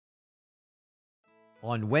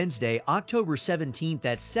On Wednesday, October 17th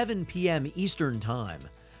at 7 p.m. Eastern Time,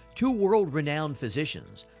 two world-renowned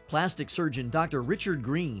physicians, plastic surgeon Dr. Richard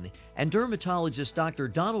Green and dermatologist Dr.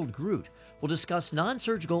 Donald Groot, will discuss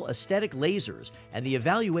non-surgical aesthetic lasers and the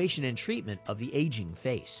evaluation and treatment of the aging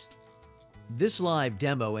face. This live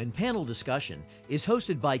demo and panel discussion is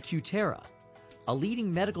hosted by Cutera, a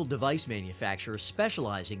leading medical device manufacturer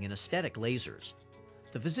specializing in aesthetic lasers.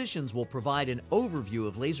 The physicians will provide an overview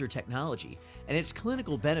of laser technology and its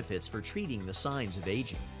clinical benefits for treating the signs of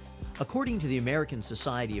aging. According to the American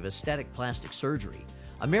Society of Aesthetic Plastic Surgery,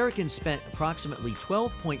 Americans spent approximately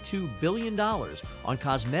 $12.2 billion on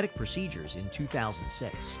cosmetic procedures in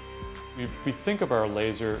 2006. We think of our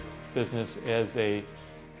laser business as a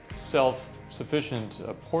self-sufficient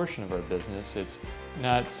portion of our business. It's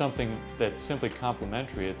not something that's simply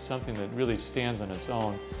complementary. It's something that really stands on its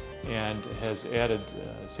own and has added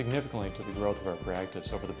significantly to the growth of our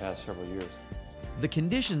practice over the past several years. The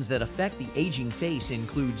conditions that affect the aging face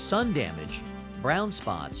include sun damage, brown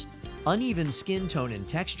spots, uneven skin tone and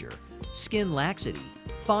texture, skin laxity,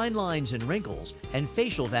 fine lines and wrinkles, and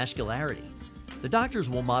facial vascularity. The doctors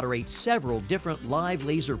will moderate several different live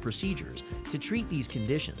laser procedures to treat these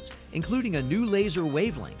conditions, including a new laser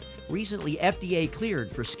wavelength, recently FDA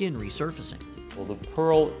cleared for skin resurfacing. Well, the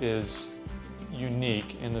Pearl is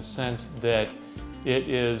unique in the sense that it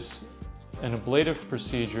is an ablative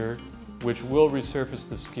procedure which will resurface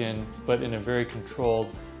the skin, but in a very controlled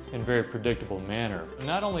and very predictable manner.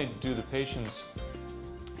 Not only do the patients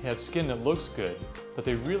have skin that looks good, but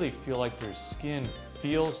they really feel like their skin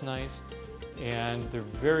feels nice, and they're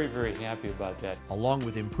very, very happy about that. Along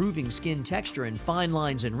with improving skin texture and fine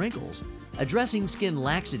lines and wrinkles, addressing skin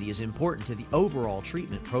laxity is important to the overall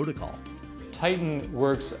treatment protocol. Titan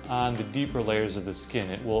works on the deeper layers of the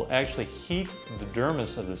skin. It will actually heat the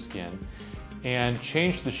dermis of the skin and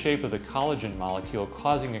change the shape of the collagen molecule,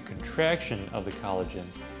 causing a contraction of the collagen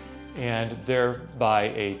and thereby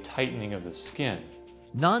a tightening of the skin.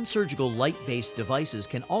 Non-surgical light-based devices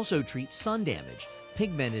can also treat sun damage,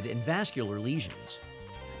 pigmented and vascular lesions.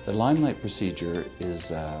 The Limelight procedure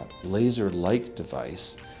is a laser-like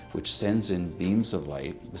device which sends in beams of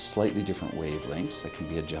light with slightly different wavelengths that can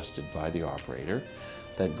be adjusted by the operator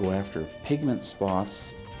that go after pigment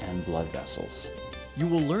spots and blood vessels. You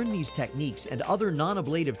will learn these techniques and other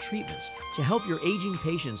non-ablative treatments to help your aging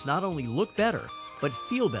patients not only look better, but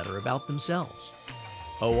feel better about themselves.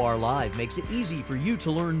 OR Live makes it easy for you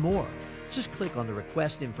to learn more. Just click on the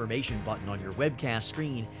Request Information button on your webcast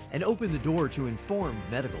screen and open the door to informed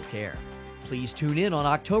medical care. Please tune in on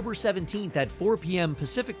October 17th at 4 p.m.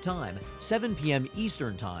 Pacific Time, 7 p.m.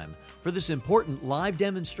 Eastern Time for this important live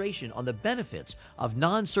demonstration on the benefits of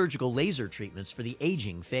non-surgical laser treatments for the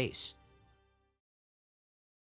aging face.